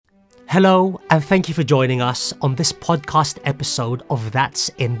Hello, and thank you for joining us on this podcast episode of That's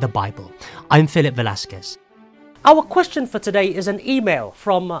in the Bible. I'm Philip Velasquez. Our question for today is an email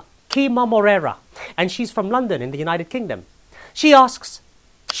from Kima Morera, and she's from London in the United Kingdom. She asks,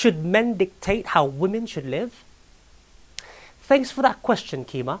 should men dictate how women should live? Thanks for that question,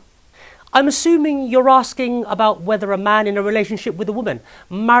 Kima. I'm assuming you're asking about whether a man in a relationship with a woman,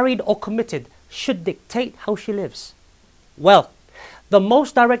 married or committed, should dictate how she lives. Well, the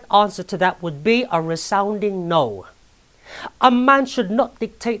most direct answer to that would be a resounding no. A man should not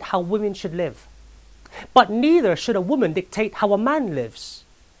dictate how women should live, but neither should a woman dictate how a man lives.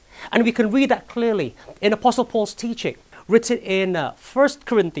 And we can read that clearly in Apostle Paul's teaching, written in 1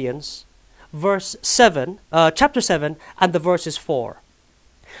 Corinthians chapter 7, and the verses 4.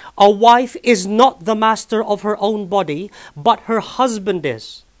 A wife is not the master of her own body, but her husband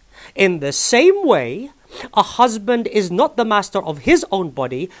is. In the same way, a husband is not the master of his own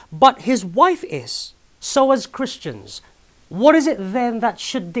body, but his wife is. So as Christians, what is it then that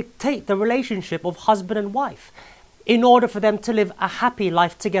should dictate the relationship of husband and wife in order for them to live a happy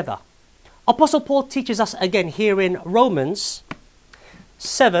life together? Apostle Paul teaches us again here in Romans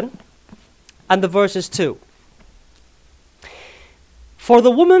 7 and the verses 2. For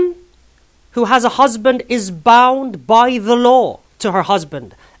the woman who has a husband is bound by the law to her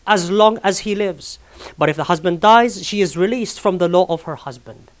husband as long as he lives. But if the husband dies, she is released from the law of her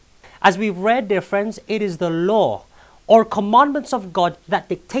husband. As we've read, dear friends, it is the law or commandments of God that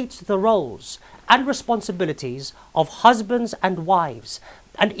dictates the roles and responsibilities of husbands and wives,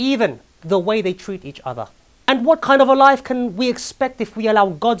 and even the way they treat each other. And what kind of a life can we expect if we allow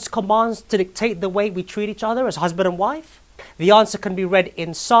God's commands to dictate the way we treat each other as husband and wife? The answer can be read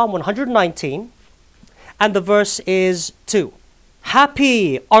in Psalm 119, and the verse is 2.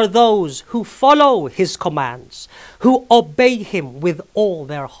 Happy are those who follow his commands, who obey him with all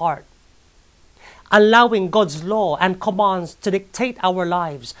their heart. Allowing God's law and commands to dictate our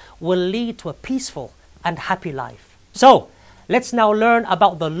lives will lead to a peaceful and happy life. So, let's now learn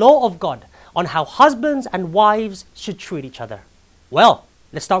about the law of God on how husbands and wives should treat each other. Well,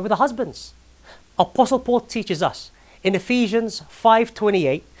 let's start with the husbands. Apostle Paul teaches us in Ephesians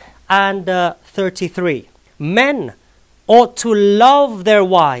 5:28 and 33. Men ought to love their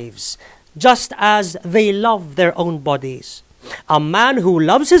wives just as they love their own bodies. A man who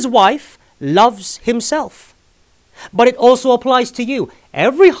loves his wife loves himself. But it also applies to you.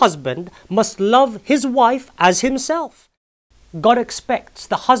 Every husband must love his wife as himself. God expects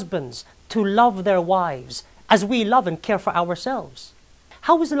the husbands to love their wives as we love and care for ourselves.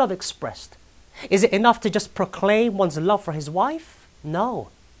 How is love expressed? Is it enough to just proclaim one's love for his wife? No.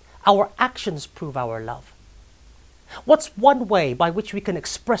 Our actions prove our love. What's one way by which we can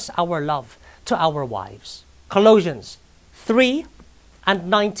express our love to our wives? Colossians 3 and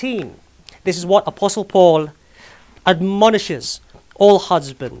 19. This is what Apostle Paul admonishes all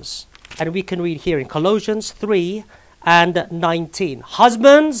husbands. And we can read here in Colossians 3 and 19.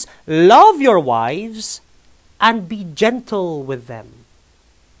 Husbands, love your wives and be gentle with them.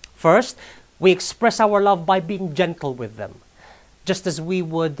 First, we express our love by being gentle with them. Just as we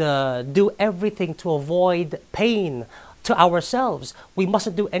would do everything to avoid pain to ourselves, we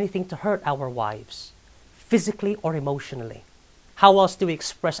mustn't do anything to hurt our wives, physically or emotionally. How else do we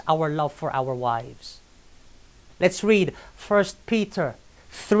express our love for our wives? Let's read 1 Peter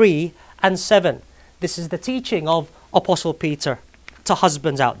 3 and 7. This is the teaching of Apostle Peter to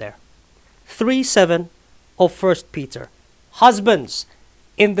husbands out there. 3:7 of 1 Peter. Husbands,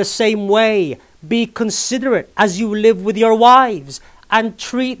 in the same way, be considerate as you live with your wives and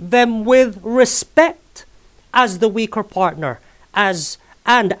treat them with respect as the weaker partner, as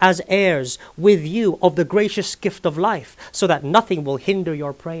heirs with you of the gracious gift of life, so that nothing will hinder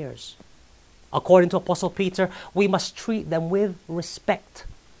your prayers. According to Apostle Peter, we must treat them with respect.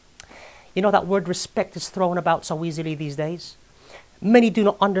 You know, that word respect is thrown about so easily these days. Many do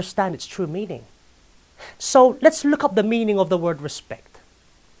not understand its true meaning. So let's look up the meaning of the word respect.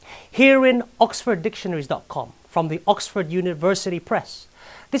 Here in OxfordDictionaries.com, from the Oxford University Press,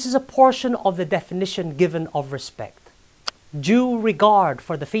 this is a portion of the definition given of respect. Due regard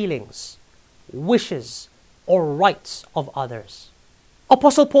for the feelings, wishes, or rights of others.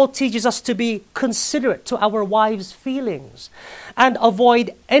 Apostle Paul teaches us to be considerate to our wives' feelings and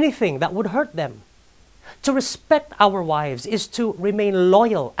avoid anything that would hurt them. To respect our wives is to remain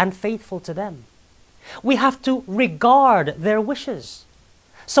loyal and faithful to them. We have to regard their wishes.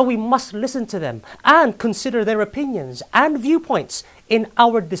 So we must listen to them and consider their opinions and viewpoints in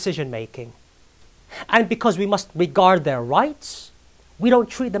our decision making. And because we must regard their rights, we don't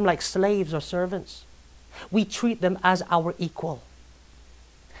treat them like slaves or servants. We treat them as our equal.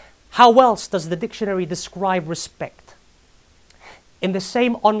 How else does the dictionary describe respect? In the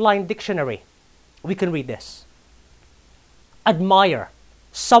same online dictionary, we can read this. Admire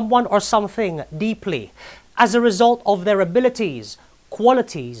someone or something deeply as a result of their abilities,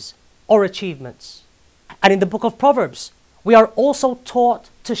 qualities, or achievements. And in the book of Proverbs, we are also taught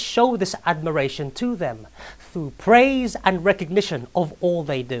to show this admiration to them through praise and recognition of all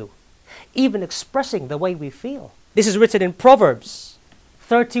they do, even expressing the way we feel. This is written in Proverbs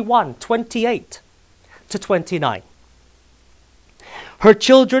 31:28 to 29. Her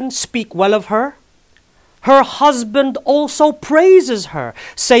children speak well of her. Her husband also praises her,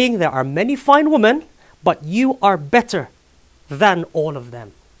 saying, there are many fine women, but you are better than all of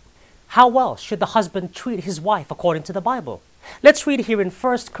them. How else should the husband treat his wife according to the Bible? Let's read here in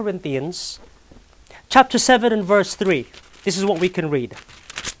 1 Corinthians chapter 7 and verse 3. This is what we can read.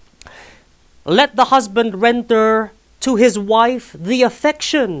 Let the husband render to his wife the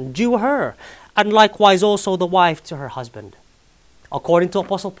affection due her, and likewise also the wife to her husband. According to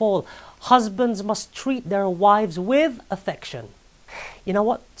Apostle Paul, husbands must treat their wives with affection. You know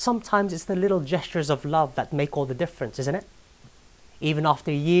what? Sometimes it's the little gestures of love that make all the difference, isn't it? Even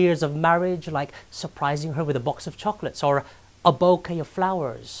after years of marriage, like surprising her with a box of chocolates or a bouquet of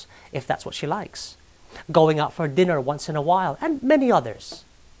flowers, if that's what she likes. Going out for dinner once in a while, and many others.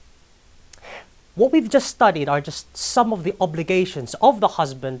 What we've just studied are just some of the obligations of the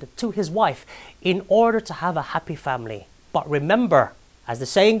husband to his wife in order to have a happy family. But remember, as the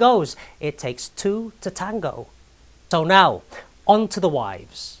saying goes, it takes two to tango. So now, on to the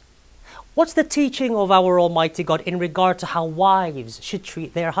wives. What's the teaching of our Almighty God in regard to how wives should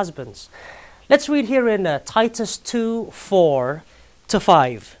treat their husbands? Let's read here in Titus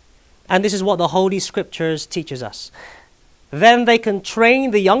 2:4-5. And this is what the Holy Scriptures teaches us. Then they can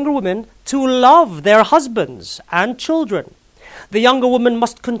train the younger women to love their husbands and children. The younger women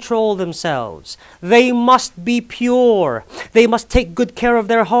must control themselves. They must be pure. They must take good care of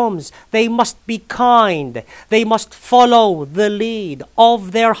their homes. They must be kind. They must follow the lead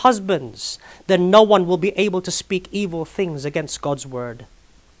of their husbands. Then no one will be able to speak evil things against God's word.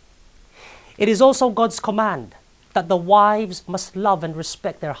 It is also God's command that the wives must love and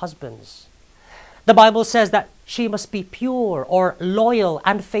respect their husbands. The Bible says that she must be pure or loyal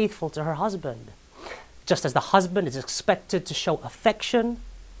and faithful to her husband. Just as the husband is expected to show affection,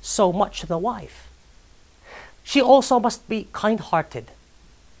 so much the wife. She also must be kind-hearted.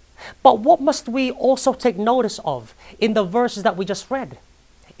 But what must we also take notice of in the verses that we just read?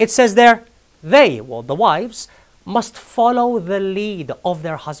 It says there, the wives, must follow the lead of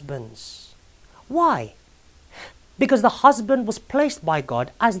their husbands. Why? Because the husband was placed by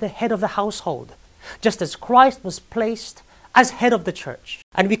God as the head of the household, just as Christ was placed as head of the church.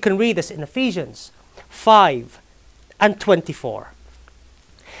 And we can read this in Ephesians 5:24.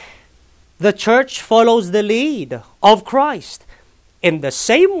 The church follows the lead of Christ. In the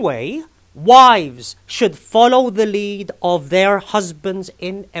same way, wives should follow the lead of their husbands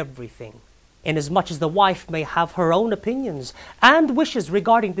in everything, inasmuch as the wife may have her own opinions and wishes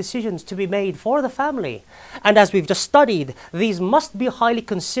regarding decisions to be made for the family. And as we've just studied, these must be highly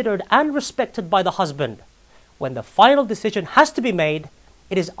considered and respected by the husband. When the final decision has to be made,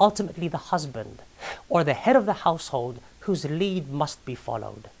 it is ultimately the husband or the head of the household whose lead must be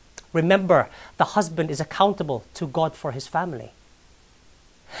followed. Remember, the husband is accountable to God for his family.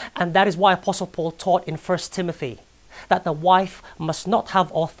 And that is why Apostle Paul taught in 1 Timothy that the wife must not have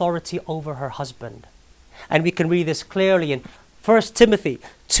authority over her husband. And we can read this clearly in 1 Timothy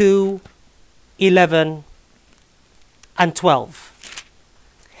 2:11-12.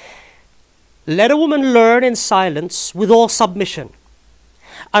 Let a woman learn in silence with all submission.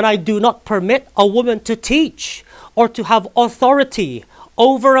 And I do not permit a woman to teach or to have authority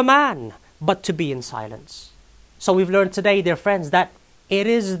over a man, but to be in silence. So we've learned today, dear friends, that it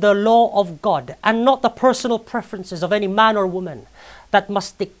is the law of God and not the personal preferences of any man or woman that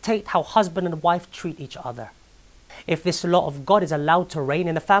must dictate how husband and wife treat each other. If this law of God is allowed to reign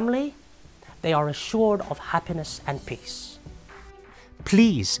in the family, they are assured of happiness and peace.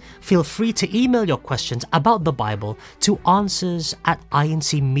 Please feel free to email your questions about the Bible to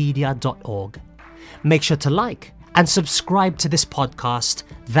answers@incmedia.org. Make sure to like and subscribe to this podcast,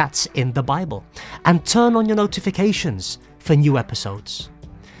 That's in the Bible, and turn on your notifications for new episodes.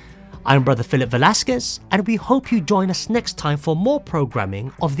 I'm Brother Philip Velasquez, and we hope you join us next time for more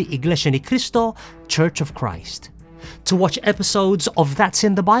programming of the Iglesia Ni Cristo Church of Christ. To watch episodes of That's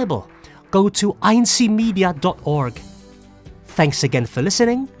in the Bible, go to incmedia.org. Thanks again for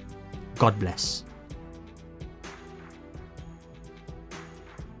listening. God bless.